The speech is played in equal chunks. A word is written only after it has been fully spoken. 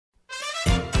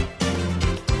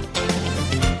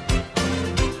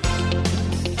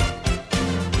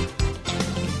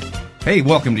Hey,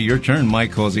 welcome to Your Turn.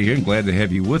 Mike Causey here. Glad to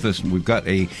have you with us. We've got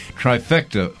a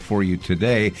trifecta for you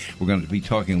today. We're going to be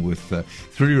talking with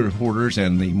three reporters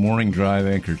and the morning drive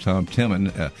anchor, Tom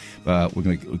Temin. We're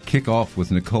going to kick off with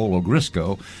Nicole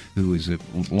Ogrysko, who is a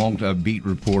long-time beat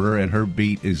reporter, and her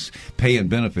beat is pay and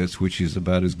benefits, which is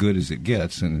about as good as it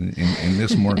gets in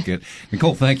this market.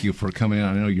 Nicole, thank you for coming in.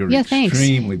 I know you're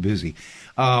extremely busy.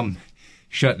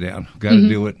 Shutdown. Got to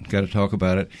do it. Got to talk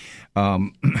about it.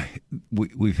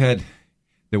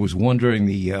 There was one during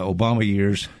the Obama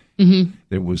years.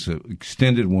 There was an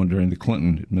extended one during the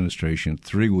Clinton administration,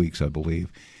 3 weeks, I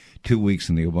believe, 2 weeks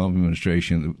in the Obama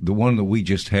administration. The one that we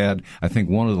just had, I think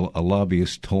one of the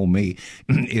lobbyists told me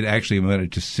it actually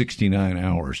amounted to 69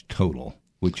 hours total,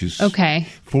 which is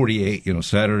 48,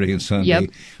 Saturday and Sunday,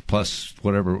 plus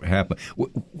whatever happened.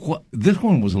 This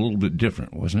one was a little bit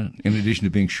different, wasn't it, in addition to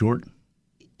being short?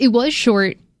 It was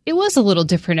short. It was a little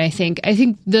different, I think. I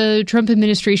think the Trump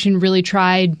administration really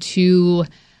tried to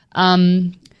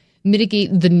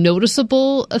mitigate the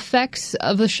noticeable effects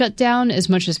of a shutdown as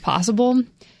much as possible.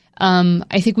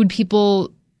 I think when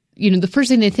people, the first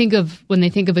thing they think of when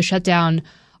they think of a shutdown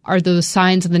are those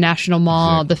signs on the National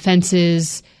Mall, the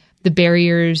fences, the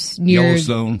barriers near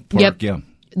Yellowstone Park,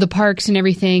 the parks and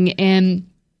everything. And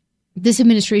this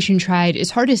administration tried as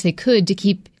hard as they could to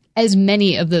keep as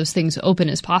many of those things open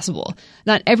as possible.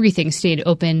 Not everything stayed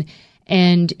open.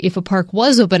 And if a park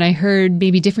was open, I heard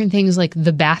maybe different things like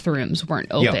the bathrooms weren't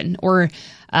open or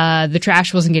the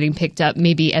trash wasn't getting picked up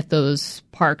maybe at those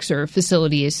parks or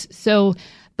facilities. So,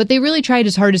 but they really tried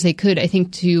as hard as they could, I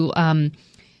think, to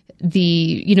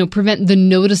prevent the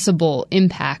noticeable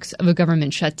impacts of a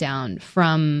government shutdown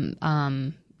from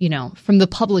the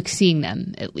public seeing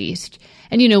them, at least.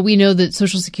 And, we know that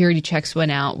Social Security checks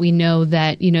went out. We know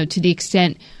that, to the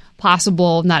extent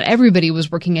possible, not everybody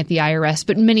was working at the IRS,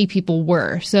 but many people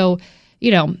were. So,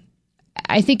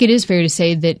 I think it is fair to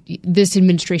say that this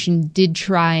administration did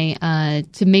try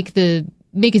to make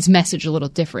its message a little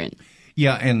different.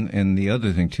 Yeah, and the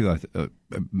other thing, too,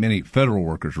 many federal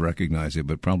workers recognize it,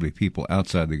 but probably people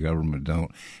outside the government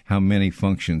don't, how many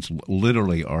functions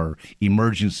literally are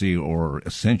emergency or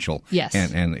essential. Yes.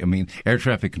 And I mean, air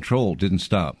traffic control didn't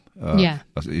stop.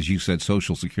 As you said,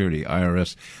 Social Security,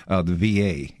 IRS, the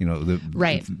VA,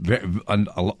 an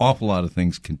awful lot of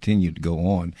things continue to go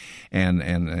on.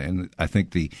 And I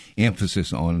think the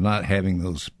emphasis on not having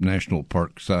those national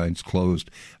park signs closed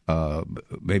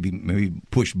maybe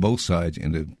push both sides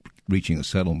into reaching a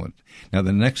settlement. Now,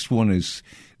 the next one is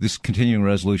this continuing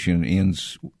resolution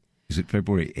ends. Is it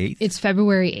February 8th? It's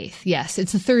February 8th. Yes,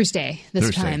 it's a Thursday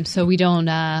this time, so we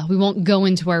won't go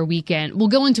into our weekend. We'll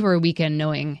go into our weekend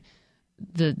knowing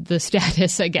the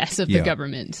status, I guess, of the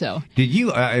government. So did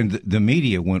you? And the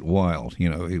media went wild.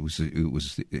 It was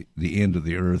the end of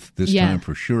the earth this time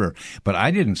for sure. But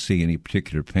I didn't see any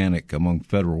particular panic among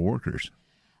federal workers.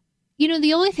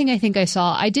 The only thing I think I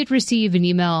saw, I did receive an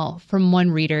email from one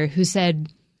reader who said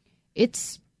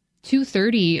it's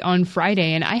 2:30 on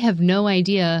Friday, and I have no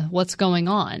idea what's going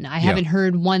on. I haven't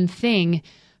heard one thing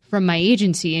from my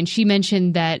agency. And she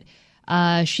mentioned that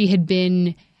she had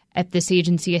been at this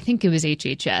agency, I think it was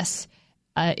HHS,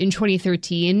 in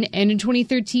 2013. And in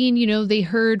 2013, they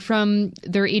heard from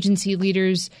their agency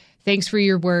leaders, thanks for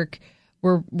your work.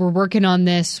 We're working on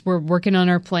this. We're working on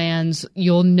our plans.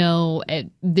 You'll know at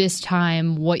this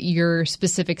time what your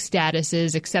specific status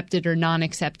is, accepted or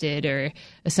non-accepted, or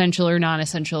essential or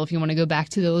non-essential, if you want to go back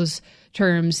to those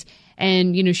terms.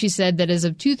 And, she said that as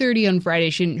of 2:30 on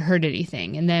Friday, she hadn't heard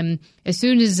anything. And then as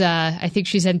soon as I think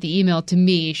she sent the email to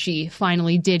me, she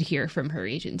finally did hear from her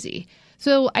agency.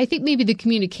 So I think maybe the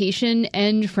communication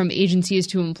end from agencies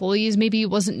to employees maybe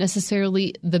wasn't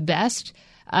necessarily the best.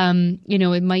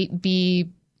 It might be,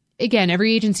 again,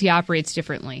 every agency operates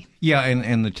differently. Yeah,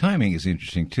 and the timing is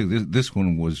interesting, too. This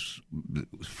one was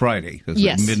Friday.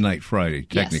 Yes. Midnight Friday,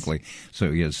 technically. Yes.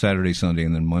 So, Saturday, Sunday,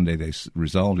 and then Monday they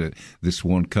resolved it. This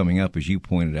one coming up, as you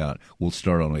pointed out, will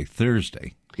start on a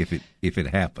Thursday if it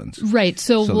happens. Right.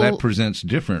 So that presents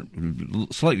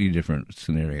slightly different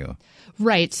scenario.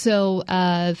 Right. So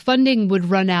funding would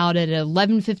run out at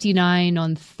 11:59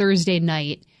 on Thursday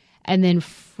night. And then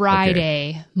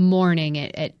Friday morning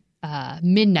at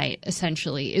midnight,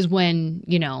 essentially, is when,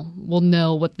 we'll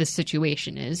know what the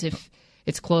situation is, if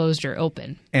it's closed or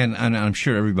open. And I'm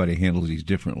sure everybody handles these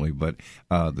differently, but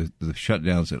the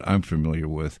shutdowns that I'm familiar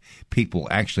with, people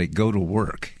actually go to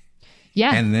work.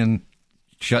 Yeah. And then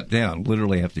shut down,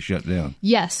 literally have to shut down.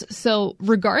 Yes. So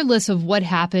regardless of what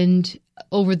happened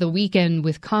over the weekend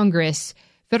with Congress,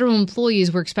 federal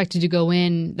employees were expected to go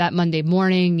in that Monday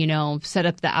morning, set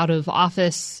up the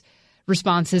out-of-office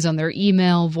responses on their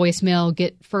email, voicemail,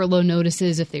 get furlough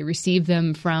notices if they receive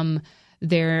them from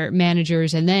their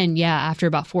managers. And then, after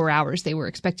about 4 hours, they were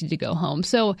expected to go home.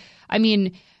 So, I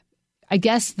mean, I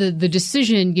guess the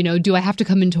decision, do I have to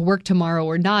come into work tomorrow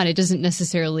or not? It doesn't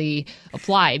necessarily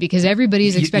apply because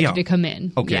everybody's expected to come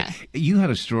in. Okay. Yeah. You had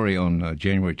a story on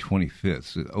January 25th.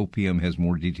 So OPM has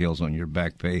more details on your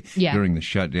back pay during the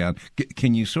shutdown.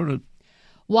 Can you sort of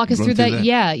walk us through that?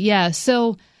 Yeah.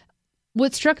 So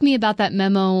what struck me about that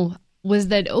memo was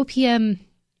that OPM,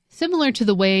 similar to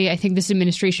the way I think this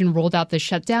administration rolled out the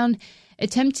shutdown,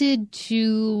 attempted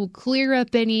to clear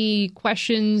up any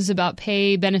questions about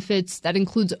pay, benefits. That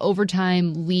includes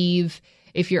overtime, leave,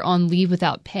 if you're on leave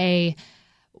without pay.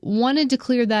 Wanted to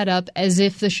clear that up as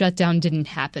if the shutdown didn't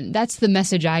happen. That's the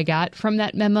message I got from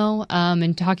that memo.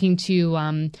 And talking to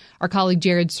our colleague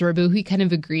Jared Sorbo, he kind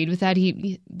of agreed with that.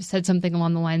 He said something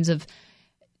along the lines of,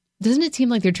 doesn't it seem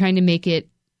like they're trying to make it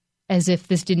as if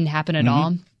this didn't happen at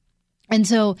all? And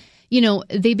so,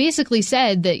 they basically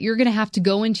said that you're going to have to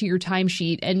go into your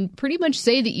timesheet and pretty much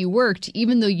say that you worked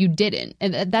even though you didn't.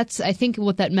 And that's, I think,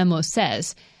 what that memo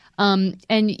says. And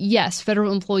yes,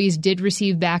 federal employees did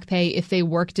receive back pay if they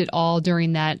worked at all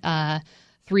during that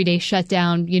 3-day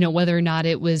shutdown, whether or not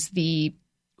it was the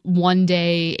 1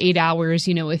 day, 8 hours,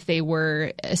 if they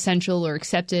were essential or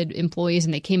accepted employees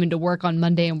and they came into work on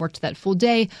Monday and worked that full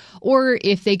day, or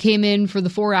if they came in for the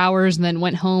 4 hours and then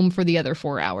went home for the other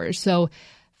 4 hours. So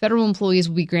federal employees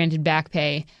will be granted back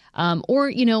pay.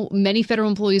 Or, many federal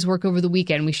employees work over the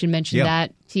weekend. We should mention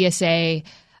that. TSA,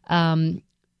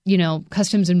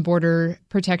 Customs and Border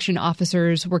Protection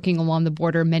officers working along the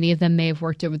border, many of them may have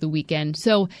worked over the weekend.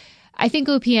 So I think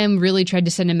OPM really tried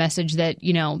to send a message that,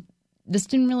 this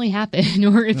didn't really happen,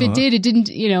 or if it did, it didn't,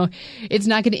 it's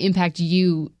not going to impact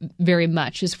you very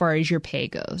much as far as your pay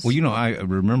goes. Well, I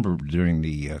remember during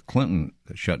the Clinton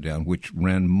shutdown, which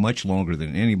ran much longer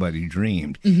than anybody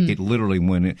dreamed. It literally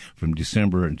went from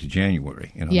December into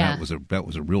January. That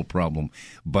was a real problem.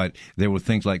 But there were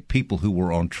things like people who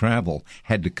were on travel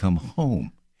had to come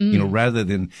home. Rather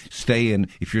than stay in,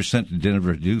 if you're sent to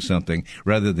Denver to do something,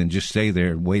 rather than just stay there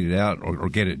and wait it out or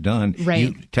get it done,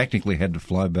 you technically had to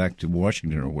fly back to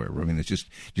Washington or wherever. I mean, it's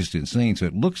just insane. So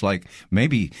it looks like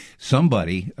maybe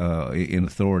somebody in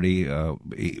authority,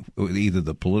 either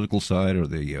the political side or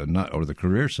the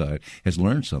career side, has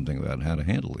learned something about how to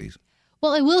handle these.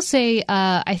 Well, I will say,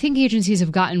 I think agencies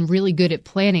have gotten really good at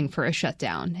planning for a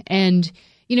shutdown. And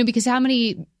because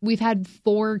we've had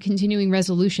 4 continuing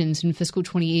resolutions in fiscal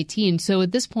 2018. So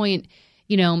at this point,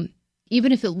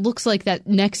 even if it looks like that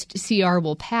next CR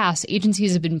will pass,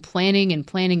 agencies have been planning and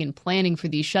planning and planning for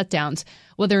these shutdowns.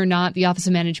 Whether or not the Office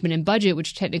of Management and Budget,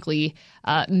 which technically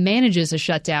manages a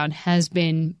shutdown, has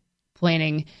been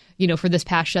planning, for this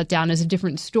past shutdown is a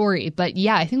different story. But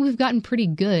I think we've gotten pretty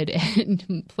good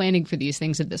at planning for these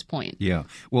things at this point. Yeah.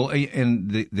 Well,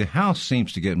 and the House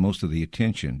seems to get most of the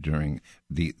attention during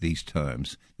these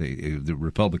times. The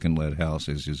Republican-led House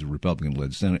is a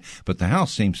Republican-led Senate, but the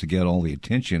House seems to get all the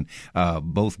attention,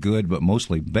 both good but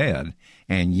mostly bad.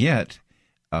 And yet,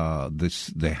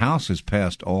 the House has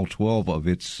passed all 12 of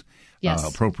its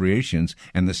appropriations,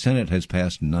 and the Senate has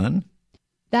passed none.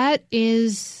 That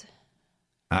is...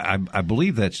 I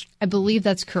believe that's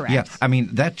correct. Yeah, I mean,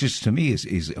 that just to me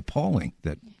is appalling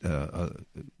that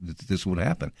this would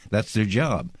happen. That's their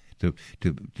job to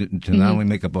not only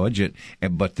make a budget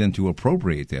but then to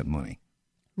appropriate that money.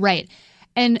 Right.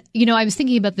 And, I was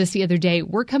thinking about this the other day.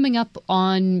 We're coming up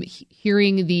on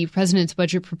hearing the president's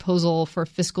budget proposal for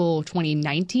fiscal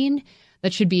 2019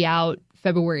 that should be out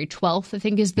February 12th, I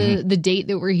think, is the date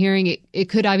that we're hearing. It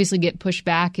could obviously get pushed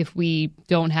back if we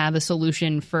don't have a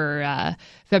solution for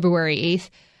February 8th.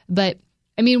 But,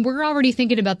 I mean, we're already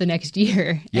thinking about the next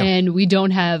year, and we don't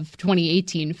have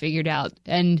 2018 figured out.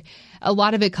 And a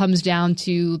lot of it comes down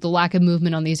to the lack of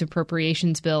movement on these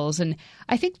appropriations bills. And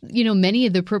I think, many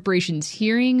of the appropriations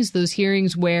hearings, those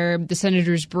hearings where the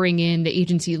senators bring in the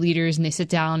agency leaders and they sit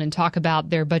down and talk about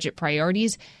their budget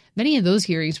priorities, many of those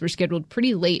hearings were scheduled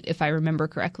pretty late, if I remember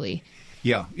correctly.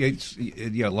 Yeah,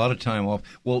 a lot of time off.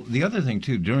 Well, the other thing,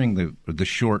 too, during the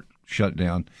short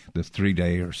shutdown, the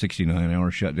 3-day or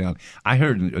 69-hour shutdown, I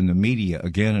heard in the media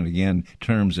again and again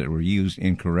terms that were used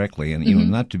incorrectly,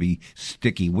 and not to be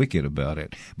sticky-wicked about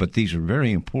it, but these are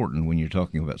very important when you're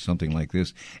talking about something like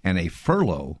this. And a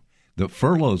furlough, the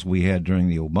furloughs we had during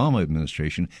the Obama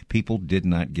administration, people did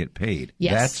not get paid.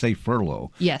 Yes. That's a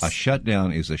furlough. Yes. A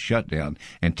shutdown is a shutdown,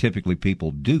 and typically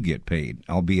people do get paid,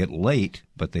 albeit late,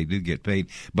 but they do get paid.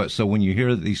 But so when you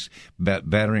hear these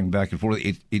battering back and forth,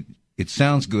 it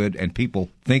sounds good, and people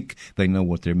think they know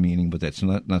what they're meaning, but that's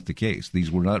not the case.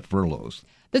 These were not furloughs.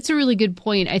 That's a really good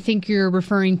point. I think you're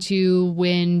referring to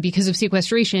when, because of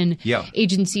sequestration,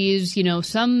 agencies,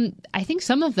 some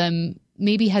of them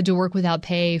maybe had to work without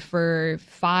pay for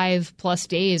 5+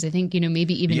 days. I think,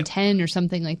 maybe even 10 or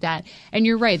something like that. And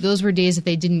you're right. Those were days that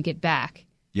they didn't get back.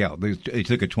 Yeah, they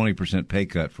took a 20% pay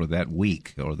cut for that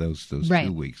week or those right.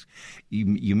 2 weeks.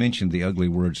 You mentioned the ugly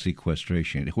word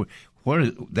sequestration. What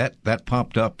is, that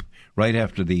popped up right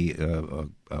after the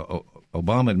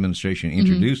Obama administration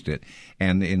introduced it,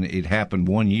 and it happened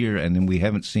 1 year, and then we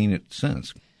haven't seen it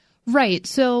since. Right.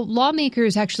 So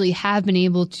lawmakers actually have been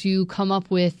able to come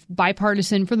up with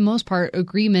bipartisan, for the most part,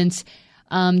 agreements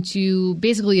to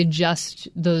basically adjust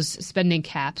those spending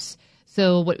caps.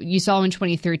 So what you saw in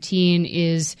 2013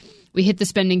 is we hit the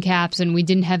spending caps and we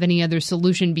didn't have any other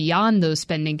solution beyond those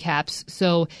spending caps.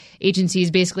 So agencies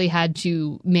basically had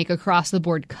to make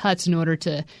across-the-board cuts in order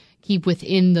to keep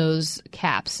within those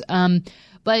caps.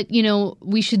 But,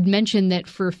 we should mention that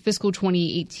for fiscal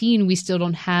 2018, we still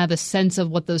don't have a sense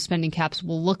of what those spending caps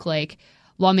will look like.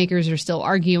 Lawmakers are still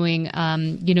arguing.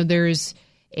 There's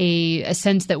a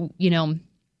sense that,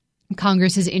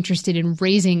 Congress is interested in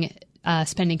raising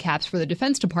spending caps for the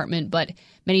Defense Department, but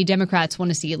many Democrats want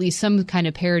to see at least some kind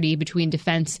of parity between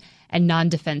defense and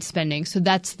non-defense spending. So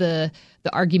that's the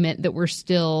argument that we're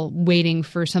still waiting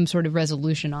for some sort of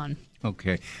resolution on.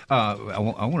 Okay. I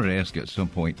wanted to ask you at some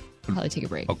point. Probably take a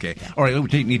break. Okay. Yeah. All right.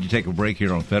 We need to take a break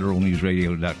here on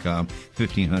federalnewsradio.com,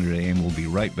 1500 AM. We'll be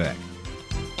right back.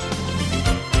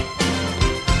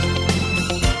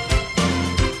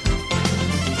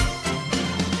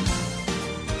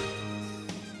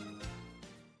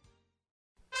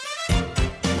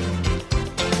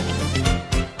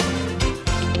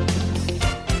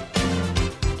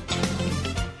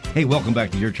 Hey, welcome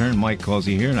back to Your Turn. Mike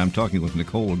Causey here, and I'm talking with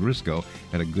Nicole Ogrysko.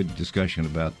 Had a good discussion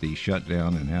about the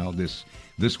shutdown and how this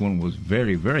one was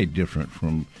very, very different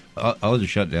from other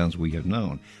shutdowns we have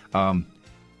known.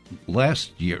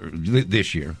 Last year,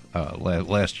 I'll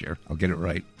get it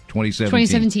right,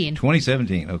 2017.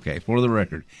 2017, okay, for the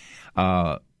record.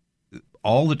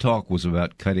 All the talk was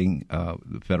about cutting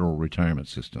the federal retirement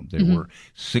system. There were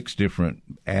 6 different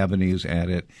avenues at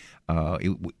it.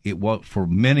 It was, for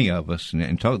many of us,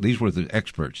 and these were the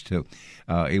experts too,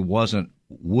 it wasn't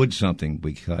would something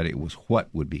be cut, it was what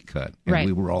would be cut. And right.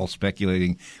 We were all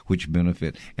speculating which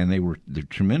benefit, and they're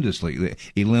tremendously.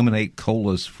 Eliminate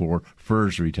COLAs for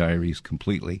FERS retirees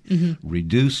completely,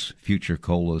 reduce future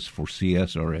COLAs for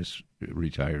CSRS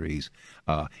retirees,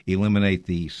 eliminate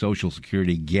the Social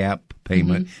Security gap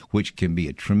payment, which can be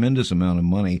a tremendous amount of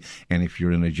money. And if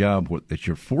you're in a job that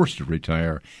you're forced to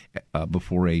retire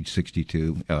before age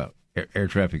 62, air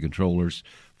traffic controllers,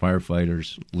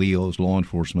 firefighters, LEOs, law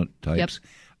enforcement types,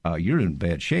 you're in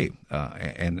bad shape.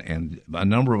 And a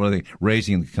number of other things,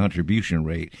 raising the contribution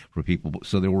rate for people.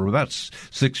 So there were about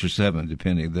 6 or 7,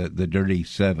 depending, the dirty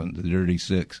 7, the dirty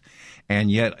 6. And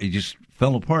yet it just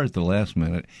fell apart at the last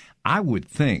minute. I would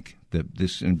think that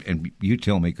this, and you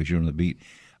tell me because you're on the beat,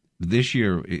 this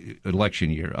year,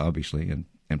 election year, obviously,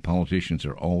 and politicians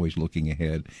are always looking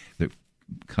ahead. They're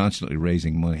constantly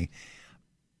raising money.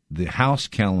 The House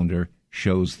calendar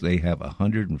shows they have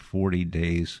 140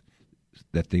 days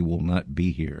that they will not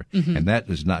be here, and that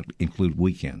does not include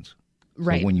weekends.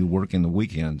 Right. So when you work in the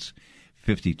weekends,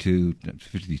 52,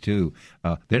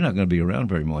 they're not going to be around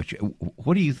very much.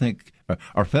 What do you think?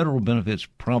 Are federal benefits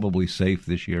probably safe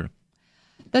this year?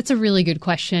 That's a really good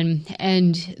question.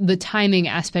 And the timing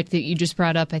aspect that you just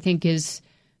brought up, I think, is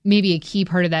maybe a key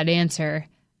part of that answer.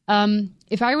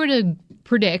 If I were to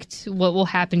predict what will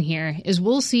happen here is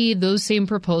we'll see those same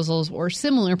proposals or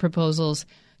similar proposals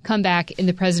come back in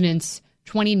the president's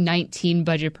 2019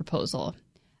 budget proposal.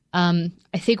 I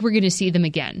think we're going to see them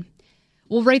again.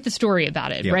 We'll write the story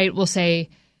about it, right? We'll say,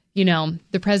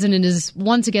 the president is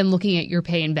once again looking at your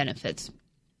pay and benefits.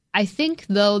 I think,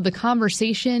 though, the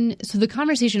conversation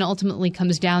ultimately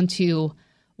comes down to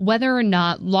whether or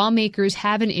not lawmakers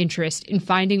have an interest in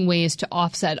finding ways to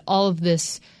offset all of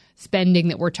this spending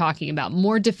that we're talking about,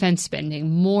 more defense spending,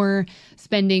 more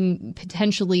spending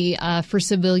potentially for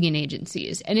civilian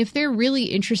agencies. And if they're really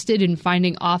interested in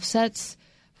finding offsets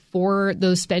for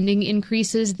those spending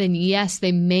increases, then yes,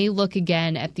 they may look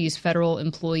again at these federal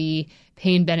employee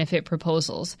pay and benefit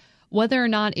proposals. Whether or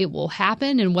not it will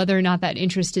happen and whether or not that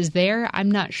interest is there, I'm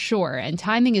not sure. And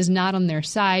timing is not on their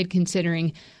side,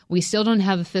 considering we still don't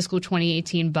have a fiscal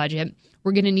 2018 budget.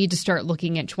 We're going to need to start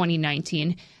looking at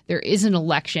 2019. There is an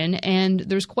election, and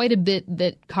there's quite a bit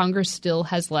that Congress still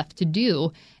has left to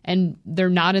do, and they're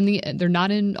not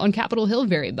on Capitol Hill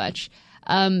very much.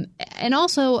 And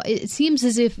also, it seems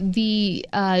as if the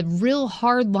real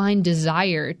hardline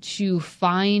desire to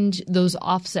find those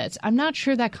offsets, I'm not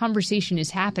sure that conversation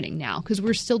is happening now because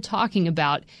we're still talking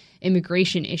about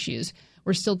immigration issues.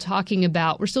 We're still trying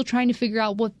to figure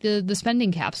out what the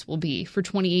spending caps will be for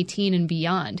 2018 and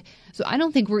beyond. So I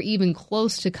don't think we're even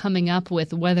close to coming up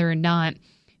with whether or not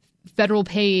federal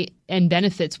pay and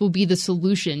benefits will be the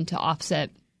solution to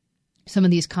offset some of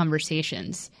these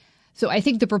conversations. So I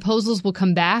think the proposals will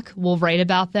come back. We'll write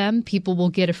about them. People will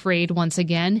get afraid once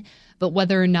again. But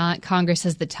whether or not Congress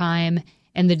has the time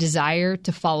and the desire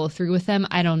to follow through with them,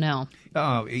 I don't know.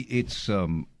 It's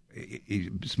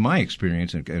my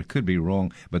experience, and it could be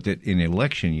wrong, but that in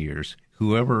election years,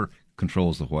 whoever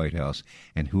controls the White House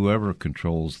and whoever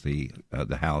controls the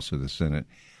House or the Senate,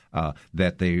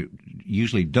 that they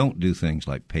usually don't do things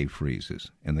like pay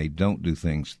freezes, and they don't do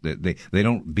things that they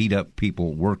don't beat up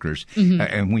workers. Mm-hmm.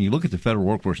 And when you look at the federal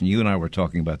workforce, and you and I were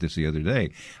talking about this the other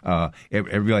day,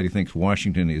 everybody thinks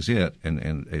Washington is it,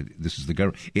 and this is the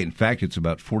government. In fact, it's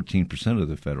about 14% of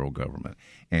the federal government.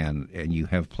 And you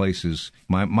have places.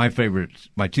 My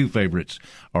two favorites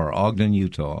are Ogden,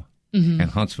 Utah, mm-hmm.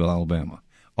 and Huntsville, Alabama.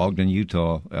 Ogden,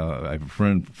 Utah, I have a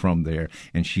friend from there,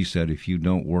 and she said if you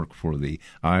don't work for the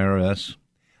IRS,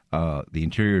 the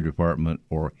Interior Department,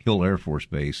 or Hill Air Force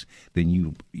Base,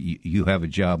 then you have a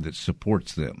job that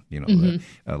supports them. You know,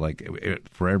 mm-hmm. Like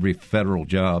for every federal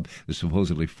job, there's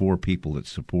supposedly 4 people that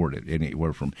support it,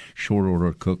 anywhere from short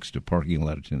order cooks to parking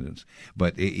lot attendants.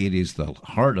 But it is the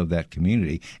heart of that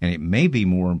community, and it may be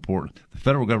more important. The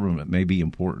federal government may be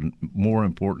more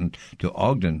important to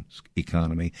Ogden's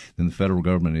economy than the federal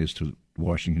government is to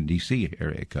Washington, D.C.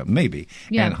 area, maybe.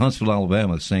 Yeah. And Huntsville,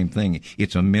 Alabama, the same thing.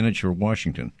 It's a miniature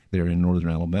Washington there in northern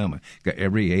Alabama.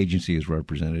 Every agency is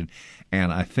represented.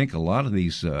 And I think a lot of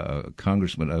these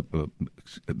congressmen,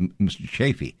 Mr.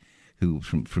 Chafee, who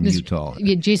from Utah.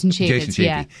 Jason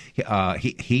Chafee, yeah.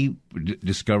 He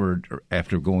discovered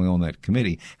after going on that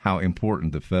committee how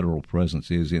important the federal presence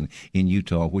is in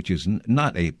Utah, which is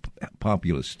not a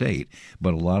populous state,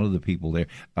 but a lot of the people there,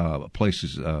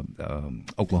 places,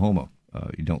 Oklahoma,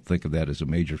 you don't think of that as a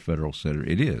major federal center.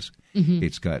 It is. Mm-hmm.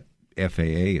 It's got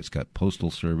FAA, it's got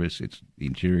Postal Service, it's the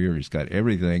Interior, it's got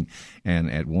everything. And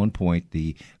at one point,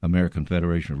 the American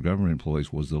Federation of Government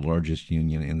Employees was the largest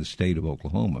union in the state of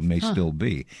Oklahoma, may still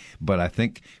be. But I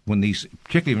think when these,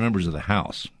 particularly members of the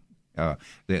House,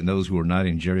 those who are not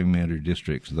in gerrymandered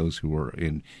districts, those who are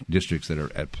in districts that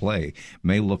are at play,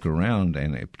 may look around,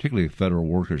 and particularly federal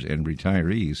workers and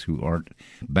retirees who aren't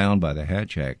bound by the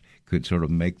Hatch Act could sort of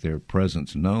make their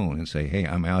presence known and say, hey,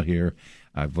 I'm out here,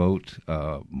 I vote,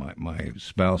 my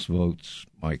spouse votes,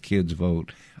 my kids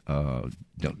vote,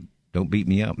 don't beat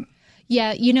me up.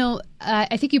 Yeah,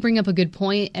 I think you bring up a good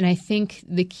point, and I think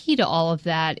the key to all of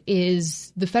that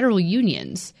is the federal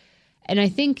unions. And I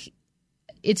think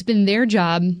it's been their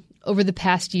job over the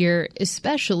past year,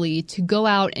 especially, to go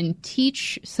out and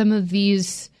teach some of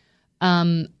these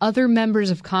other members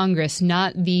of Congress,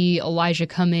 not the Elijah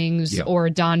Cummings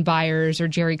or Don Byers or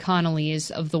Jerry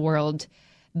Connollys of the world,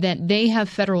 that they have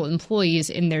federal employees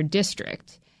in their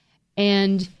district.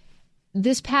 And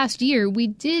this past year, we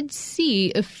did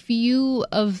see a few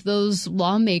of those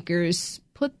lawmakers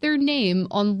put their name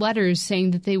on letters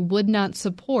saying that they would not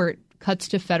support cuts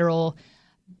to federal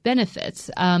benefits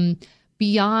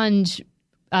beyond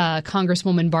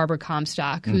Congresswoman Barbara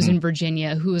Comstock, who's in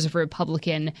Virginia, who is a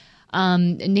Republican.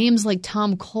 Names like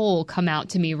Tom Cole come out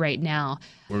to me right now.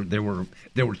 There were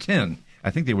 10. I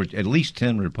think there were at least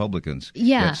 10 Republicans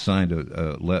that signed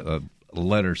a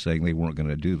letter saying they weren't going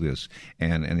to do this.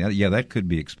 And that could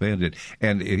be expanded.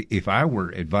 And if I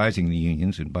were advising the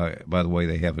unions, and by the way,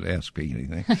 they haven't asked me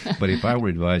anything, but if I were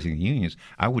advising the unions,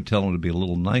 I would tell them to be a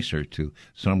little nicer to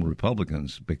some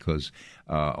Republicans, because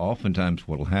oftentimes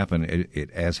what will happen, it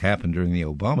as happened during the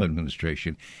Obama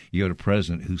administration, you had a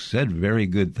president who said very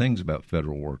good things about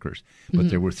federal workers, but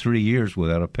there were 3 years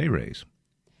without a pay raise.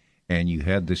 And you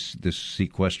had this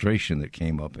sequestration that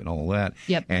came up and all that.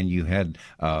 Yep. And you had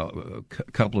a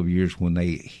couple of years when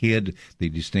they hid the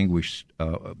distinguished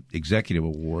executive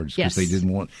awards because they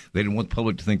didn't want the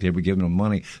public to think they were giving them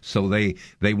money. So they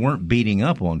weren't beating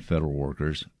up on federal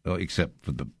workers, except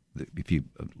for the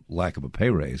lack of a pay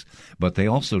raise. But they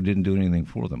also didn't do anything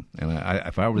for them. And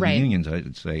if I were the unions,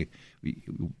 I'd say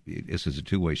this is a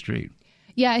two-way street.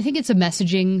 Yeah, I think it's a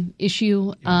messaging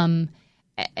issue. Yeah.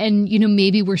 And,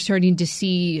 maybe we're starting to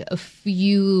see a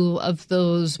few of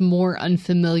those more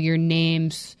unfamiliar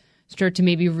names start to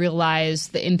maybe realize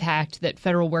the impact that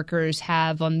federal workers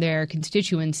have on their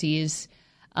constituencies.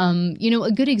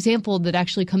 A good example that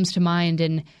actually comes to mind,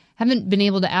 and haven't been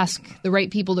able to ask the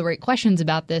right people the right questions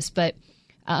about this, but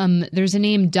there's a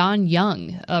name, Don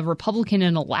Young, a Republican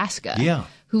in Alaska,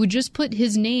 who just put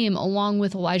his name along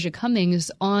with Elijah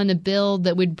Cummings on a bill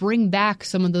that would bring back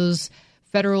some of those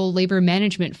federal labor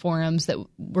management forums that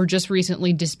were just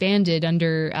recently disbanded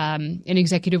under an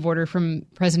executive order from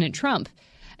President Trump.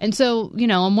 And so,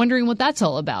 I'm wondering what that's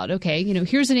all about. Okay,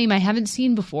 here's a name I haven't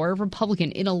seen before, a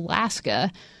Republican in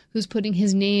Alaska, who's putting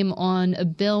his name on a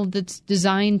bill that's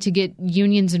designed to get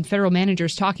unions and federal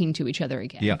managers talking to each other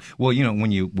again. Yeah. Well,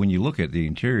 when you look at the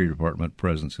Interior Department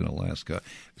presence in Alaska,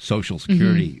 Social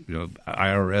Security,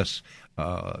 IRS,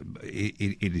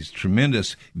 it is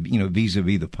tremendous,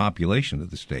 vis-a-vis the population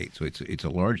of the state. So it's a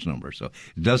large number. So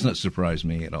it doesn't surprise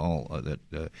me at all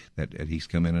that he's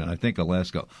come in. And I think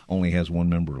Alaska only has one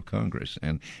member of Congress,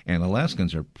 and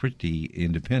Alaskans are pretty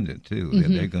independent too.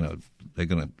 Mm-hmm. They're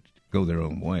gonna go their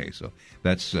own way. So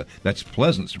that's a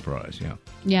pleasant surprise. Yeah.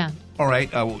 Yeah. All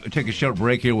right. We'll take a short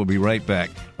break here. We'll be right back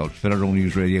on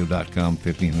federalnewsradio.com,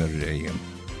 1500 AM.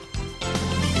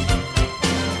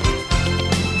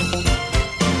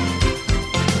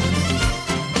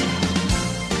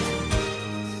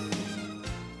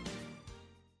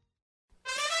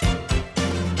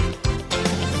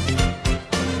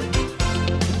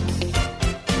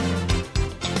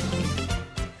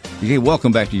 Okay,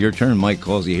 welcome back to Your Turn. Mike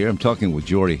Causey here. I'm talking with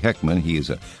Jory Heckman. He is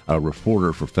a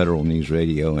reporter for Federal News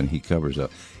Radio, and he covers a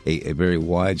very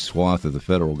wide swath of the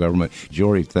federal government.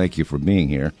 Jory, thank you for being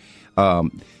here.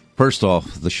 First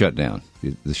off, the shutdown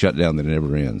that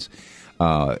never ends.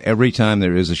 Every time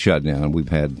there is a shutdown, we've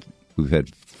had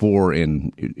 4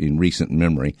 in recent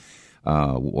memory.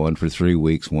 One for 3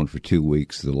 weeks, one for 2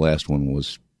 weeks. The last one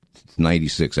was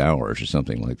 96 hours or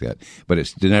something like that. But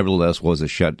it nevertheless was a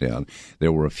shutdown.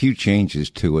 There were a few changes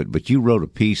to it, but you wrote a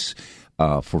piece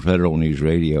for Federal News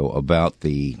Radio about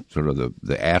the sort of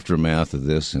the aftermath of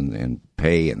this and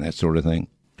pay and that sort of thing.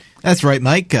 That's right,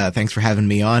 Mike. Thanks for having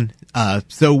me on.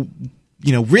 So,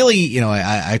 really,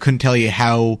 I couldn't tell you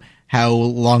how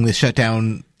long the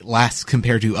shutdown lasts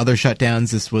compared to other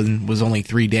shutdowns. This one was only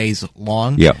 3 days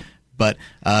long. Yeah. But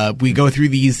we go through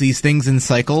these things in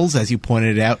cycles, as you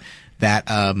pointed out, that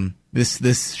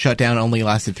this shutdown only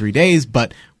lasted 3 days,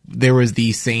 but there was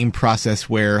the same process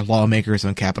where lawmakers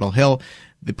on Capitol Hill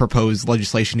proposed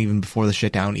legislation even before the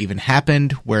shutdown even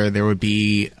happened, where there would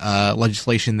be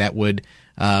legislation that would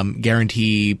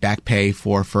guarantee back pay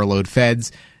for furloughed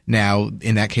feds. Now,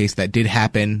 in that case, that did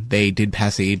happen. They did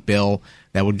pass a bill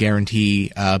that would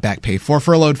guarantee back pay for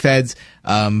furloughed feds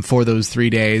for those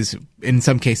 3 days. In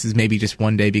some cases, maybe just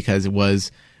 1 day, because it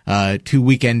was 2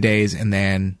 weekend days and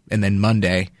then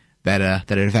Monday that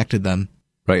it affected them.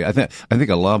 Right. I think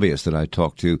a lobbyist that I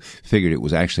talked to figured it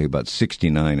was actually about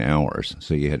 69 hours.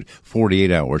 So you had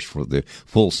 48 hours for the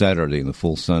full Saturday and the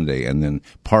full Sunday, and then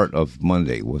part of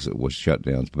Monday was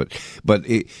shutdowns. But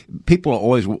people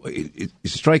always it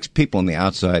strikes people on the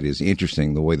outside as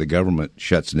interesting the way the government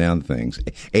shuts down things.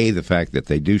 A, the fact that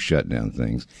they do shut down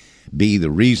things. B,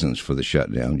 the reasons for the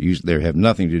shutdown. They have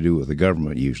nothing to do with the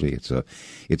government. Usually,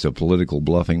 it's a political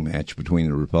bluffing match between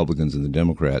the Republicans and the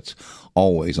Democrats,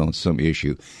 always on some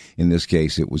issue. In this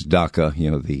case, it was DACA,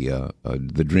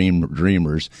 the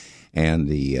Dreamers, and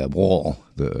the wall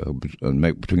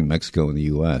between Mexico and the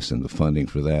U.S. and the funding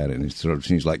for that. And it sort of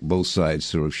seems like both sides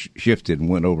sort of shifted and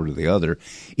went over to the other.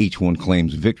 Each one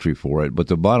claims victory for it. But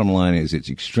the bottom line is it's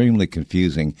extremely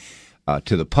confusing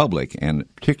to the public and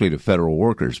particularly to federal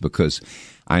workers, because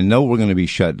I know we're going to be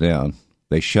shut down.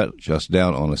 They shut us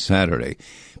down on a Saturday.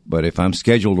 But if I'm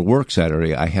scheduled to work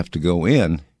Saturday, I have to go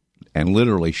in and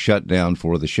literally shut down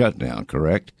for the shutdown,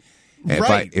 correct?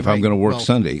 Right. If I'm going to work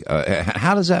Sunday,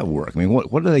 how does that work? I mean,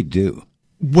 what do they do?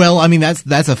 Well, I mean, that's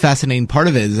a fascinating part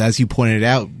of it, is, as you pointed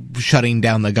out, shutting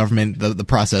down the government, the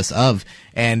process of,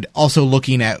 and also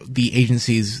looking at the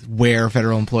agencies where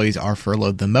federal employees are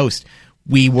furloughed the most.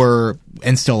 We were,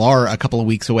 and still are, a couple of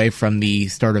weeks away from the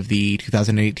start of the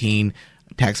 2018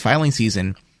 tax filing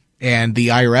season. And the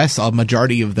IRS, a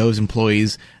majority of those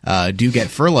employees do get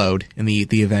furloughed in the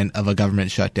event of a government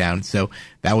shutdown. So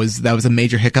that was a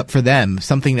major hiccup for them.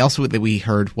 Something else that we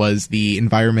heard was the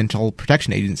Environmental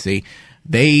Protection Agency.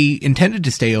 They intended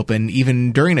to stay open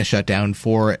even during a shutdown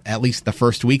for at least the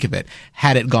first week of it,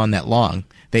 had it gone that long.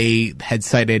 They had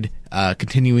cited carryover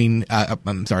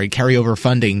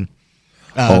funding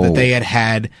that they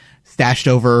had stashed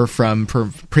over from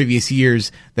previous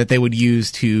years that they would use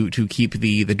to keep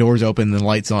the doors open and the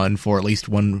lights on for at least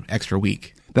one extra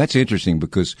week. That's interesting,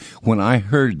 because when I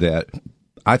heard that,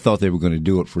 I thought they were going to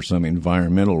do it for some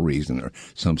environmental reason or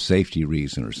some safety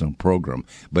reason or some program.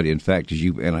 But in fact,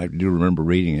 and I do remember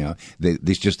reading now,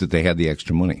 it's just that they had the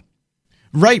extra money.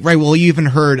 Right. Well, you even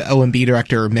heard OMB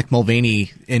Director Mick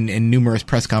Mulvaney in numerous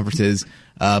press conferences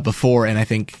before, and I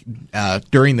think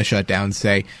during the shutdown,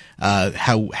 say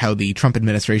how the Trump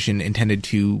administration intended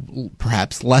to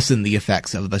perhaps lessen the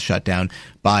effects of the shutdown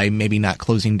by maybe not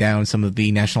closing down some of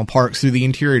the national parks through the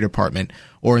Interior Department,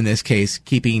 or in this case,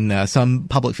 keeping some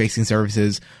public-facing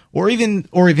services, or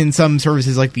even some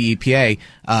services like the EPA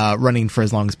running for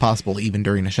as long as possible, even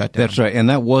during a shutdown. That's right, and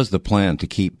that was the plan, to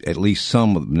keep at least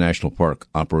some of the national park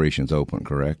operations open.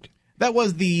 Correct? That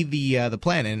was the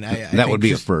plan, and I that would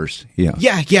be a first. Yeah,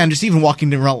 and just even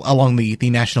walking along the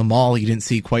National Mall, you didn't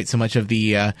see quite so much of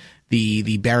the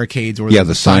barricades or the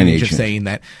signage of saying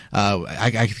that.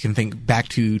 I can think back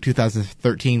to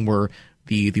 2013 where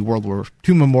the World War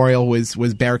II memorial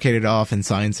was barricaded off and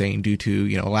signs saying due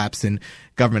to lapse in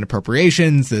government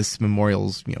appropriations, this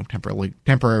memorial's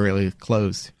temporarily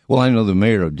closed. Well, I know the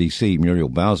mayor of D.C., Muriel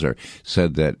Bowser,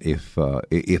 said that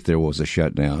if there was a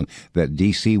shutdown, that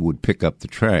D.C. would pick up the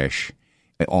trash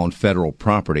on federal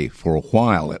property for a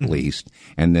while at least,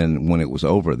 and then when it was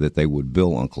over, that they would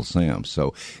bill Uncle Sam.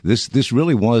 So this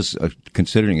really was,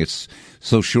 considering it's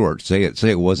so short, say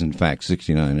it was in fact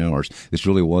 69 hours, this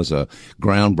really was a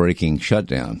groundbreaking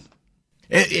shutdown.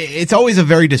 It's always a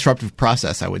very disruptive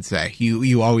process, I would say.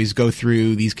 You always go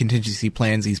through these contingency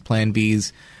plans, these plan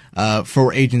Bs,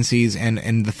 for agencies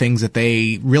and the things that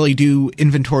they really do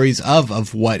inventories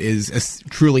of what is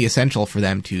truly essential for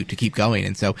them to keep going.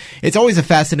 And so it's always a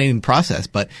fascinating process,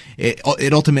 but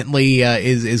it ultimately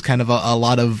is kind of a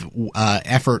lot of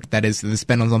effort that is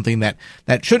spent on something that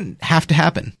shouldn't have to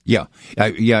happen. Yeah.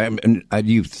 And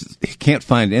you can't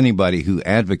find anybody who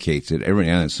advocates it. Every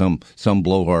now and then some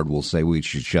blowhard will say we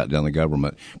should shut down the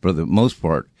government. But for the most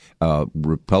part,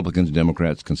 Republicans,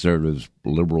 Democrats, conservatives,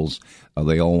 liberals,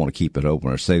 they all want to keep it open,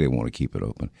 or say they want to keep it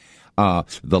open.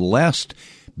 The last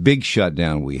big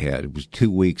shutdown we had, it was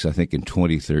 2 weeks, I think, in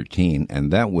 2013,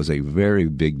 and that was a very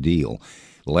big deal.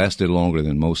 It lasted longer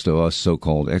than most of us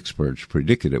so-called experts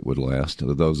predicted it would last,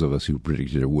 those of us who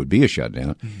predicted there would be a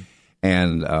shutdown. Mm-hmm.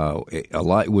 And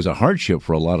it was a hardship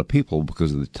for a lot of people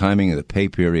because of the timing of the pay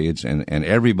periods, and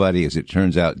everybody, as it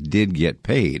turns out, did get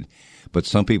paid. But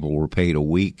some people were paid a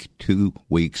week, 2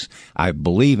 weeks, I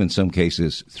believe in some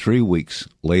cases 3 weeks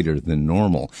later than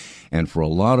normal. And for a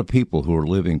lot of people who are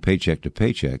living paycheck to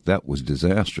paycheck, that was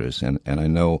disastrous. And I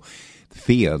know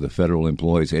FEA, the Federal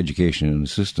Employees Education and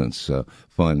Assistance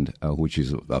Fund, which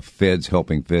is a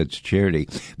helping feds charity,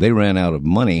 they ran out of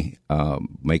money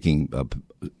making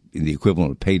the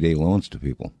equivalent of payday loans to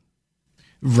people.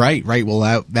 Right.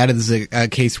 Well, that is a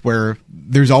case where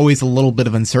there's always a little bit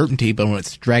of uncertainty, but when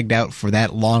it's dragged out for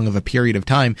that long of a period of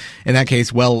time, in that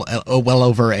case, well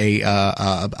over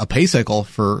a pay cycle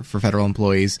for federal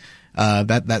employees,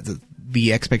 that's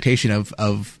the expectation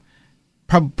of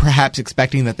perhaps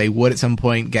expecting that they would at some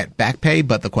point get back pay,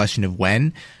 but the question of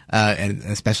when, and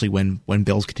especially when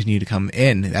bills continue to come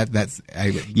in, I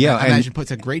imagine puts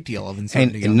a great deal of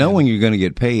uncertainty. And knowing you're going to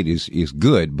get paid is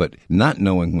good, but not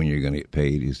knowing when you're going to get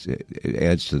paid it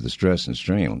adds to the stress and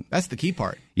strain. That's the key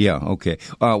part. Yeah. Okay.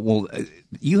 Well,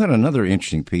 you had another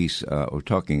interesting piece. We're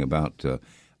talking about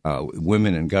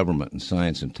women in government and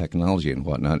science and technology and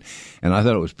whatnot, and I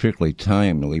thought it was particularly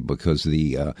timely because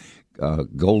the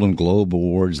Golden Globe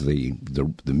Awards, the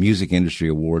music industry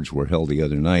awards were held the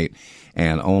other night,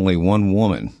 and only one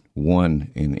woman won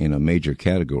in a major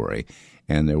category,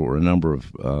 and there were a number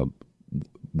of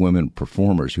women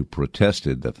performers who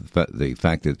protested the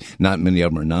fact that not many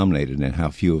of them are nominated and how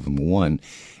few of them won.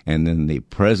 And then the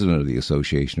president of the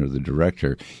association, or the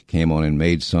director, came on and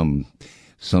made some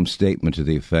statement to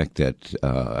the effect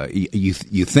that you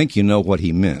think you know what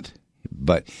he meant.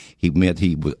 But he meant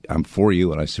I'm for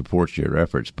you and I support your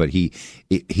efforts. But he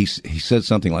said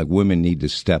something like women need to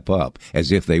step up,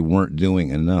 as if they weren't doing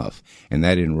enough, and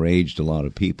that enraged a lot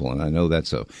of people. And I know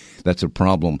that's a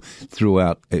problem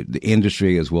throughout the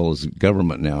industry as well as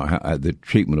government now. The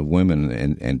treatment of women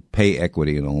and pay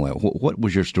equity and all that. What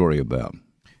was your story about?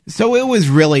 So it was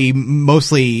really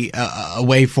mostly a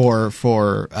way for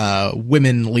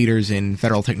women leaders in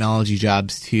federal technology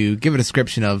jobs to give a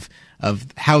description of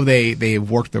how they've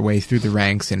worked their way through the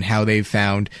ranks and how they've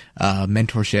found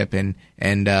mentorship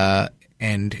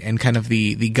and kind of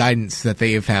the guidance that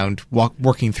they have found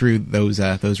working through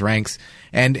those ranks.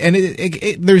 And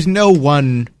there's no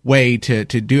one way to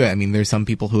do it. I mean, there's some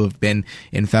people who have been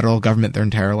in federal government their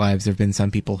entire lives. There have been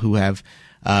some people who have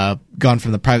gone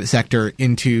from the private sector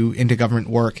into government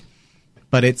work.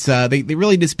 But it's they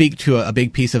really did speak to a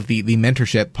big piece of the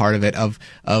mentorship part of it,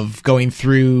 of going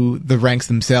through the ranks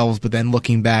themselves, but then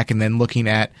looking back and then looking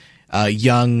at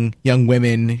young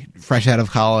women fresh out of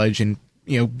college, and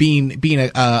being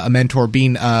a mentor,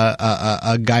 being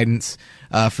a guidance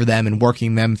for them, and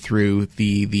working them through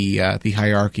the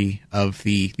hierarchy of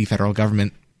the federal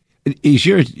government. Is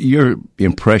your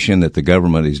impression that the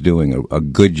government is doing a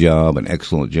good job, an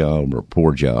excellent job, or a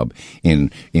poor job in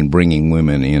bringing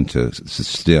women into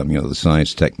STEM, the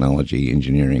science, technology,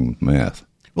 engineering, math?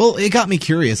 Well, it got me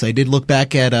curious. I did look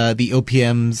back at the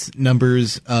OPM's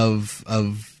numbers of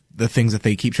the things that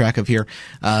they keep track of here,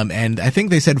 and I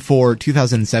think they said for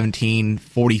 2017,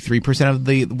 43% of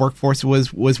the workforce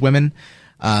was women.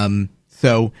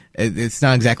 So it's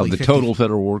not exactly of the total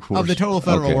federal workforce. Of the total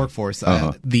federal workforce,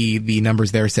 the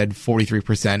numbers there said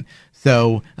 43%.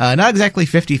 So not exactly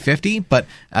 50-50, but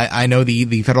I know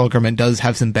the federal government does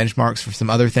have some benchmarks for some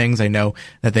other things. I know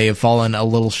that they have fallen a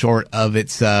little short of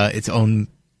its own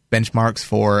benchmarks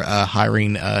for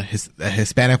hiring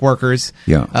Hispanic workers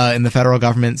in the federal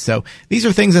government. So these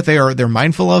are things that they're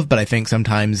mindful of, but I think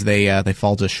sometimes they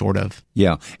fall just short of.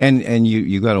 Yeah, and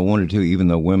you got to wonder too. Even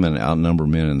though women outnumber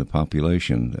men in the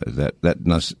population, that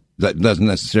doesn't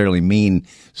necessarily mean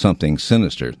something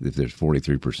sinister if there's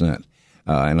 43%.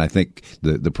 And I think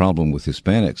the problem with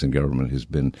Hispanics in government has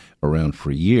been around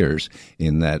for years,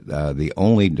 in that the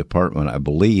only department, I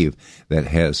believe, that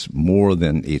has more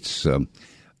than its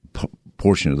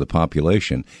portion of the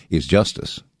population is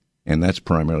justice, and that's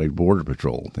primarily border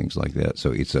patrol, things like that.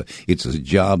 So it's a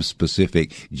job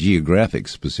specific, geographic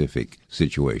specific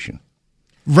situation.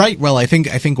 Right. Well, I think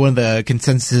one of the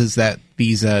consensuses that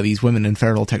these women in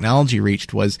federal technology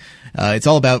reached was it's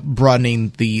all about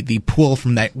broadening the pool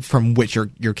from which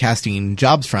you're casting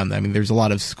jobs from. I mean, there's a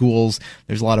lot of schools,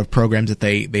 there's a lot of programs that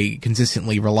they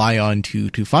consistently rely on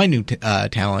to find new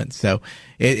talent. So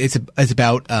it's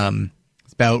about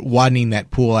widening that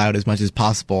pool out as much as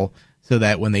possible, so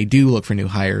that when they do look for new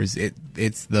hires,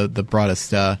 it's the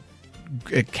broadest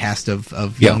cast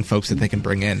of young folks that they can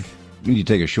bring in. We need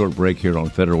to take a short break here on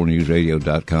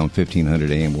federalnewsradio.com, 1500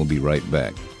 AM. We'll be right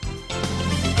back.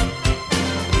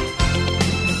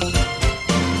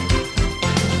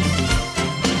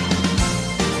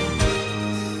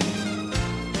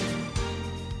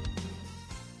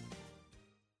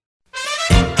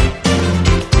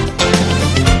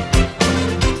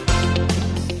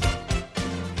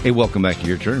 Hey, welcome back to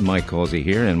Your Turn. Mike Causey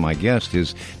here, and my guest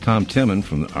is Tom Temin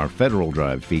from our Federal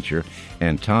Drive feature.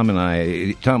 And Tom,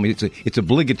 it's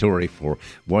obligatory for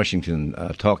Washington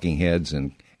talking heads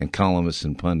and columnists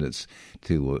and pundits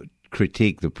to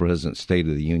critique the President's State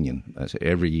of the Union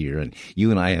every year. And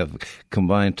you and I have a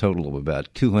combined total of about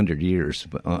 200 years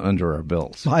under our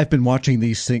belts. I've been watching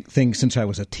these things since I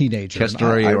was a teenager, and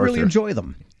I really enjoy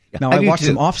them. Now, I watched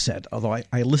them offset, although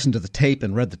I listened to the tape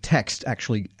and read the text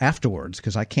actually afterwards,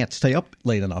 because I can't stay up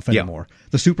late enough anymore. Yeah.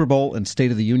 The Super Bowl and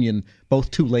State of the Union,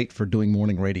 both too late for doing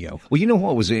morning radio. Well, you know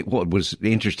what was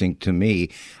interesting to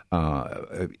me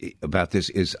about this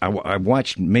is I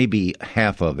watched maybe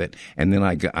half of it, and then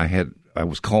I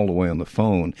was called away on the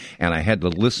phone, and I had to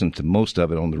listen to most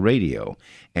of it on the radio.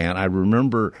 And I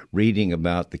remember reading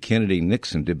about the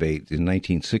Kennedy-Nixon debate in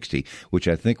 1960, which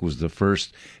I think was the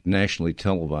first nationally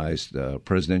televised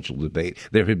presidential debate.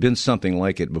 There had been something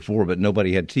like it before, but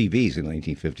nobody had TVs in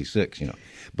 1956,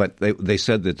 But they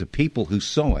said that the people who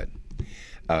saw it,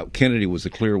 Kennedy was the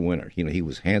clear winner. He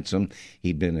was handsome.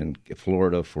 He'd been in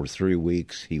Florida for 3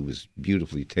 weeks. He was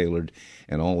beautifully tailored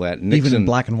and all that. Nixon, even in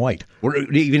black and white.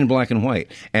 Even in black and white.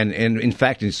 And in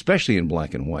fact, especially in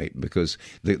black and white, because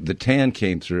the tan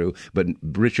came through, but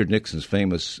Richard Nixon's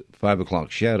famous 5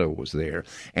 o'clock shadow was there,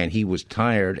 and he was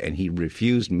tired, and he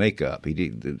refused makeup. He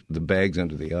did the bags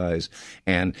under the eyes,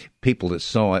 and people that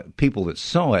saw it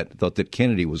thought that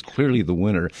Kennedy was clearly the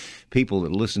winner. People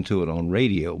that listened to it on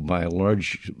radio, by a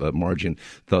large margin,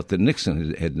 thought that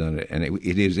Nixon had done it. And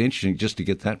it is interesting just to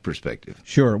get that perspective.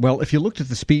 Sure. Well, if you looked at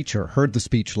the speech or heard the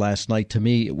speech last night, to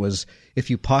me it was, if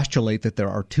you postulate that there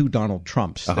are two Donald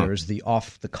Trumps, there's the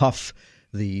off-the-cuff,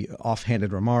 the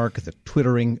offhanded remark, the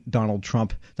twittering Donald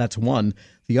Trump, that's one.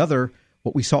 The other,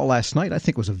 what we saw last night, I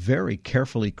think was a very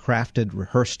carefully crafted,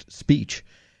 rehearsed speech.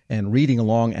 And reading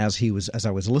along as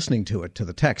I was listening to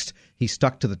the text, he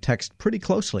stuck to the text pretty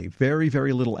closely, very,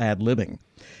 very little ad-libbing.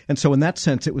 And so in that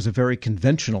sense, it was a very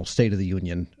conventional State of the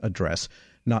Union address,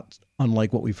 not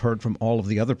unlike what we've heard from all of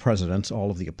the other presidents,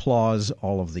 all of the applause,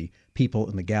 all of the people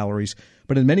in the galleries.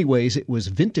 But in many ways, it was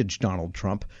vintage Donald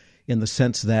Trump in the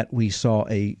sense that we saw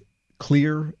a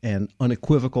clear and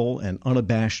unequivocal and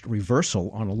unabashed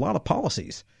reversal on a lot of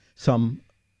policies, some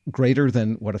greater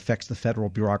than what affects the federal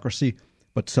bureaucracy,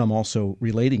 but some also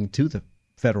relating to the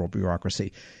federal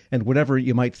bureaucracy. And whatever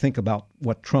you might think about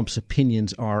what Trump's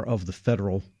opinions are of the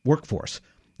federal workforce,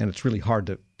 and it's really hard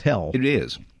to tell. It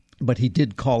is. But he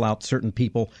did call out certain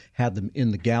people, had them in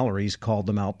the galleries, called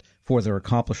them out for their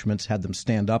accomplishments, had them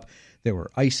stand up. There were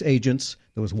ICE agents.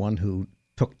 There was one who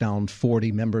took down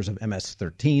 40 members of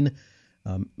MS-13,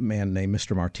 a man named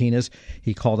Mr. Martinez.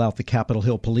 He called out the Capitol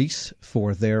Hill Police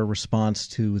for their response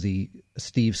to the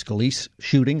Steve Scalise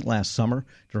shooting last summer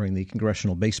during the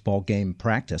congressional baseball game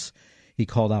practice. He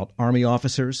called out Army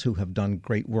officers who have done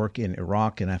great work in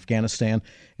Iraq and Afghanistan,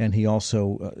 and he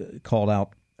also called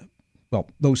out, well,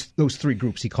 those three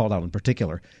groups he called out in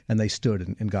particular, and they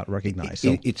stood and got recognized.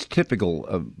 So it's typical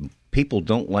of people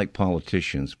don't like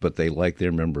politicians, but they like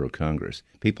their member of Congress.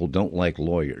 People don't like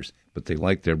lawyers, but they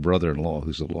like their brother-in-law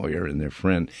who's a lawyer and their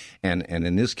friend. And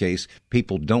in this case,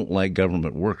 people don't like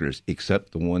government workers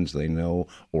except the ones they know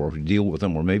or deal with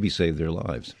them or maybe save their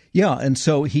lives. Yeah, and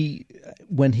so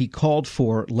when he called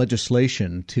for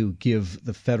legislation to give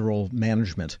the federal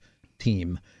management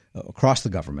team across the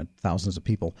government, thousands of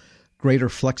people, greater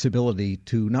flexibility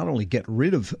to not only get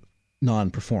rid of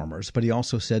non-performers, but he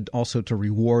also said to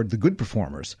reward the good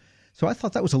performers. So I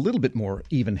thought that was a little bit more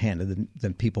even-handed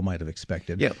than people might have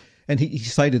expected. Yeah. And he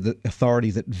cited the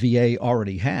authority that VA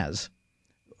already has,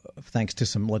 thanks to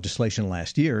some legislation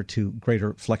last year, to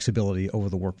greater flexibility over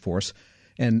the workforce.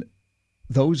 And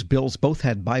those bills both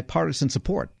had bipartisan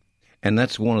support. And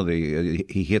that's one of the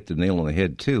he hit the nail on the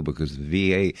head, too, because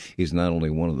the VA is not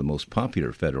only one of the most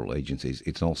popular federal agencies,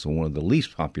 it's also one of the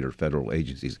least popular federal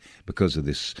agencies because of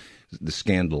the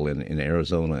scandal in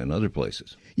Arizona and other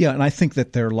places. Yeah, and I think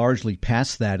that they're largely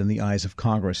past that in the eyes of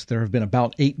Congress. There have been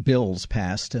about 8 bills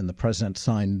passed, and the president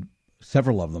signed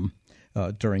several of them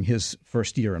during his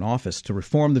first year in office to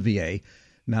reform the VA.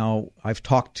 Now, I've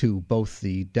talked to both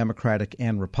the Democratic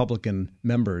and Republican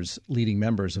members, leading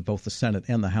members of both the Senate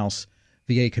and the House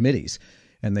VA committees,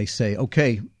 and they say,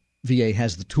 okay, VA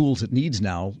has the tools it needs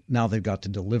now. Now they've got to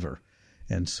deliver.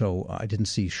 And so I didn't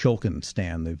see Shulkin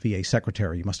stand, the VA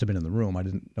secretary. He must have been in the room. I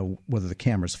didn't know whether the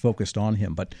cameras focused on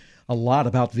him, but a lot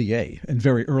about VA, and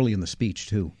very early in the speech,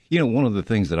 too. You know, one of the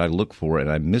things that I look for, and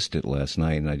I missed it last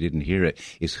night and I didn't hear it,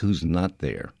 is who's not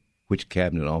there. Which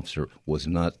cabinet officer was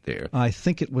not there? I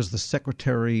think it was the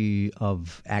Secretary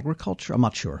of Agriculture. I'm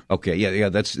not sure. Okay, yeah,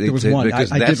 there was one. I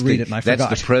did read it and I forgot.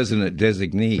 That's the president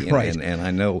designee, right? And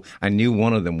I knew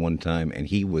one of them one time, and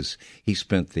he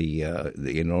spent the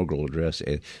inaugural address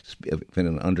in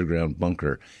an underground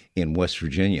bunker in West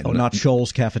Virginia. Oh, not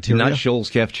Shoals Cafeteria? Not Shoals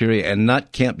Cafeteria and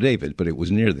not Camp David, but it was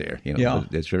near there. You know, yeah.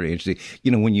 That's very interesting.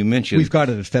 You know, when you mentioned... We've got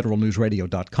it at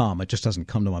federalnewsradio.com. It just doesn't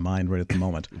come to my mind right at the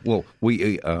moment. Well, when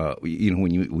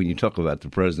you talk about the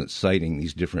president citing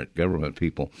these different government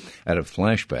people, at a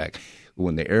flashback,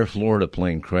 when the Air Florida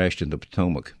plane crashed in the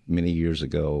Potomac many years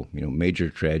ago, major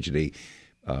tragedy...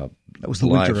 that was the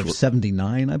winter of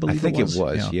 79, I believe. I think it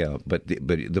was, yeah. But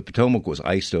the Potomac was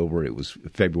iced over. It was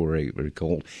February, very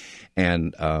cold,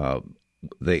 and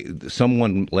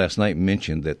someone last night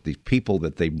mentioned that the people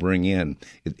that they bring in,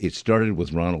 it started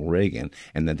with Ronald Reagan,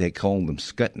 and that they called them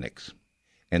Skutniks.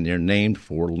 And they're named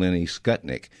for Lenny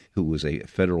Skutnik, who was a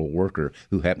federal worker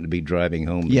who happened to be driving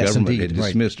home. The government had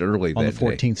dismissed early on that the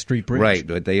 14th Street Bridge. Right,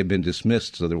 but they had been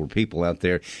dismissed, so there were people out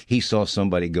there. He saw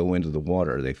somebody go into the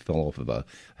water. They fell off of a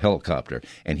helicopter,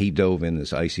 and he dove in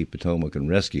this icy Potomac and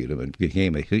rescued them and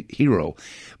became a hero.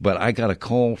 But I got a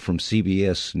call from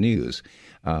CBS News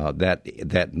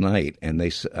that night, and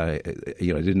they, I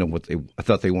didn't know I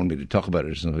thought they wanted me to talk about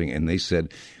it or something, and they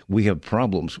said, we have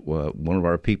problems. One of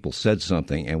our people said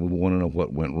something, and we want to know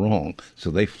what went wrong. So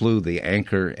they flew the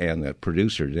anchor and the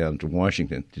producer down to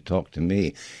Washington to talk to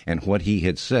me, and what he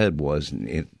had said was,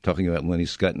 talking about Lenny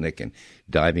Skutnik and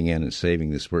diving in and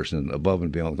saving this person above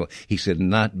and beyond, he said,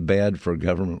 not bad for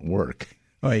government work.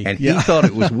 And he thought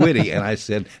it was witty, and I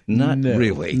said, not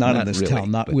really. Not in this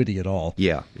town, not witty at all.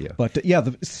 Yeah. But,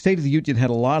 the State of the Union had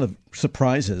a lot of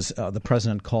surprises. The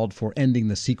president called for ending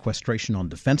the sequestration on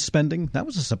defense spending. That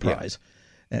was a surprise,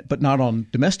 but not on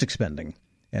domestic spending.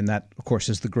 And that, of course,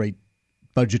 is the great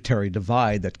budgetary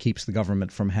divide that keeps the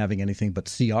government from having anything but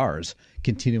CRs,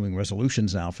 continuing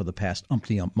resolutions now for the past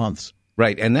umpty-ump months.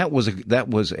 Right, and that was an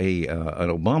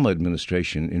Obama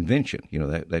administration invention.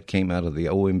 That came out of the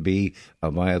OMB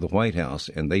via the White House,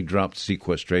 and they dropped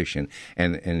sequestration.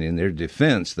 And in their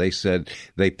defense, they said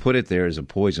they put it there as a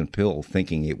poison pill,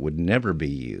 thinking it would never be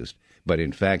used. But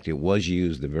in fact, it was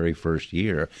used the very first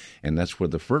year, and that's where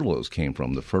the furloughs came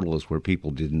from. The furloughs where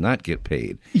people did not get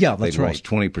paid. Yeah, that's they right. lost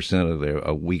 20% of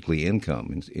their weekly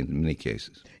income in many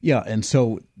cases. Yeah, and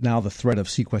so now the threat of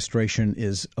sequestration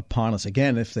is upon us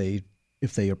again. If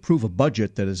they approve a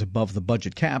budget that is above the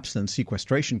budget caps, then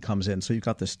sequestration comes in. So you've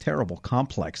got this terrible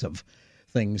complex of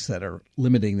things that are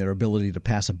limiting their ability to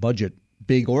pass a budget,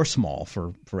 big or small,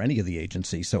 for any of the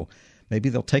agencies. So maybe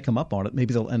they'll take them up on it.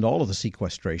 Maybe they'll end all of the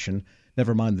sequestration.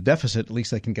 Never mind the deficit. At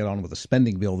least they can get on with a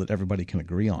spending bill that everybody can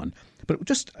agree on. But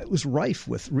it was rife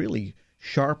with really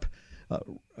sharp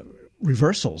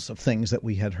reversals of things that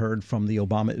we had heard from the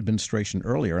Obama administration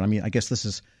earlier. And I mean, I guess this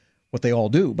is what they all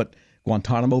do. But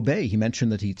Guantanamo Bay, he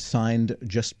mentioned that he'd signed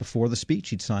just before the speech,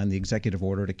 he'd signed the executive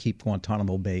order to keep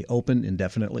Guantanamo Bay open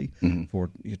indefinitely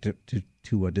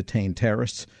to detain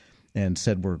terrorists, and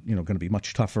said we're going to be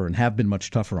much tougher and have been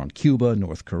much tougher on Cuba,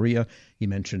 North Korea. He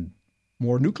mentioned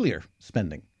more nuclear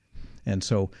spending. And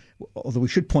so, although we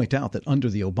should point out that under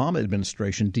the Obama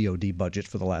administration DOD budget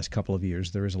for the last couple of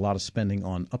years, there is a lot of spending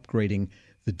on upgrading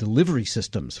the delivery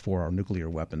systems for our nuclear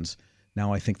weapons.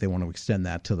 Now I think they want to extend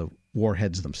that to the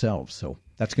warheads themselves. So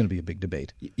that's going to be a big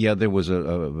debate. Yeah, there was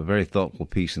a very thoughtful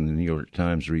piece in the New York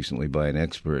Times recently by an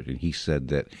expert, and he said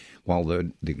that while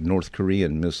the North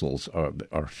Korean missiles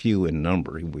are few in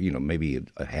number, maybe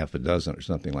a half a dozen or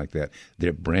something like that,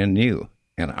 they're brand new.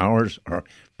 And ours are,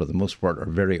 for the most part, are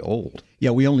very old.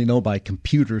 Yeah, we only know by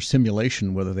computer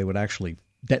simulation whether they would actually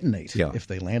detonate if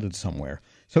they landed somewhere.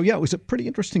 So, yeah, it was a pretty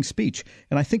interesting speech.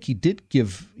 And I think he did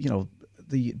give,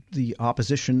 the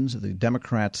oppositions, the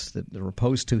Democrats that are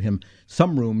opposed to him,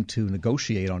 some room to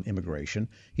negotiate on immigration.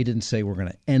 He didn't say we're going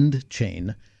to end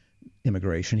chain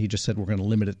immigration. He just said we're going to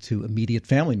limit it to immediate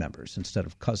family members instead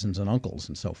of cousins and uncles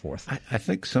and so forth. I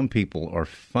think some people are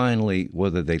finally,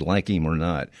 whether they like him or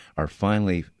not, are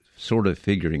finally sort of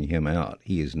figuring him out.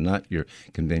 He is not your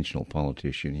conventional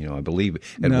politician. I believe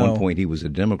at one point he was a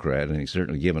Democrat, and he's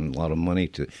certainly given a lot of money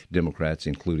to Democrats,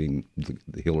 including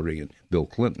the Hillary and Bill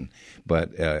Clinton.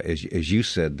 But as you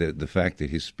said, the fact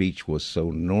that his speech was so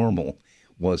normal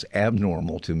was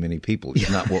abnormal to many people.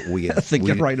 It's not what we had, I think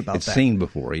you're right about that. Seen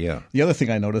before, yeah. The other thing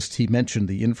I noticed, he mentioned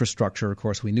the infrastructure. Of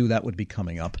course, we knew that would be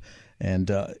coming up.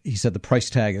 And he said the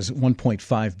price tag is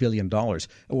 $1.5 billion,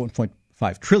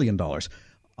 $1.5 trillion.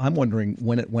 I'm wondering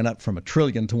when it went up from $1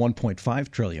 trillion to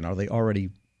 $1.5 trillion. Are they already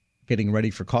getting ready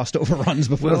for cost overruns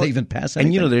before they even pass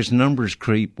anything? And, there's numbers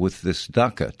creep with this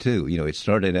DACA, too. It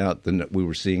started out, we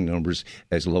were seeing numbers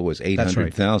as low as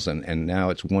 800,000, and now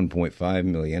it's 1.5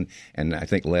 million. And I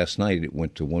think last night it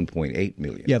went to 1.8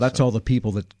 million. Yeah, that's all the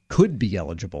people that could be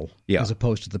eligible as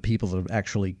opposed to the people that have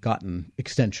actually gotten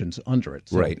extensions under it.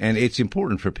 So. Right. And it's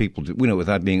important for people to,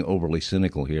 without being overly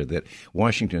cynical here, that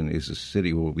Washington is a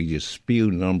city where we just spew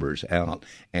numbers out,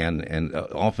 and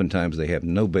oftentimes they have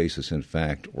no basis in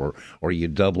fact, or you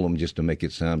double them just to make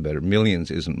it sound better.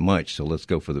 Millions isn't much, so let's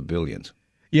go for the billions.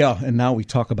 Yeah, and now we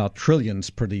talk about trillions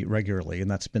pretty regularly, and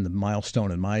that's been the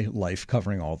milestone in my life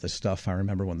covering all this stuff. I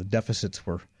remember when the deficits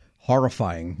were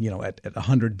horrifying, at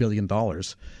 $100 billion,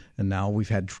 and now we've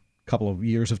had a couple of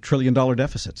years of trillion-dollar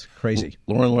deficits. Crazy.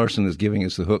 Lauren Larson is giving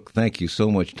us the hook. Thank you so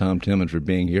much, Tom Temin, for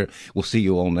being here. We'll see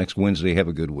you all next Wednesday. Have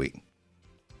a good week.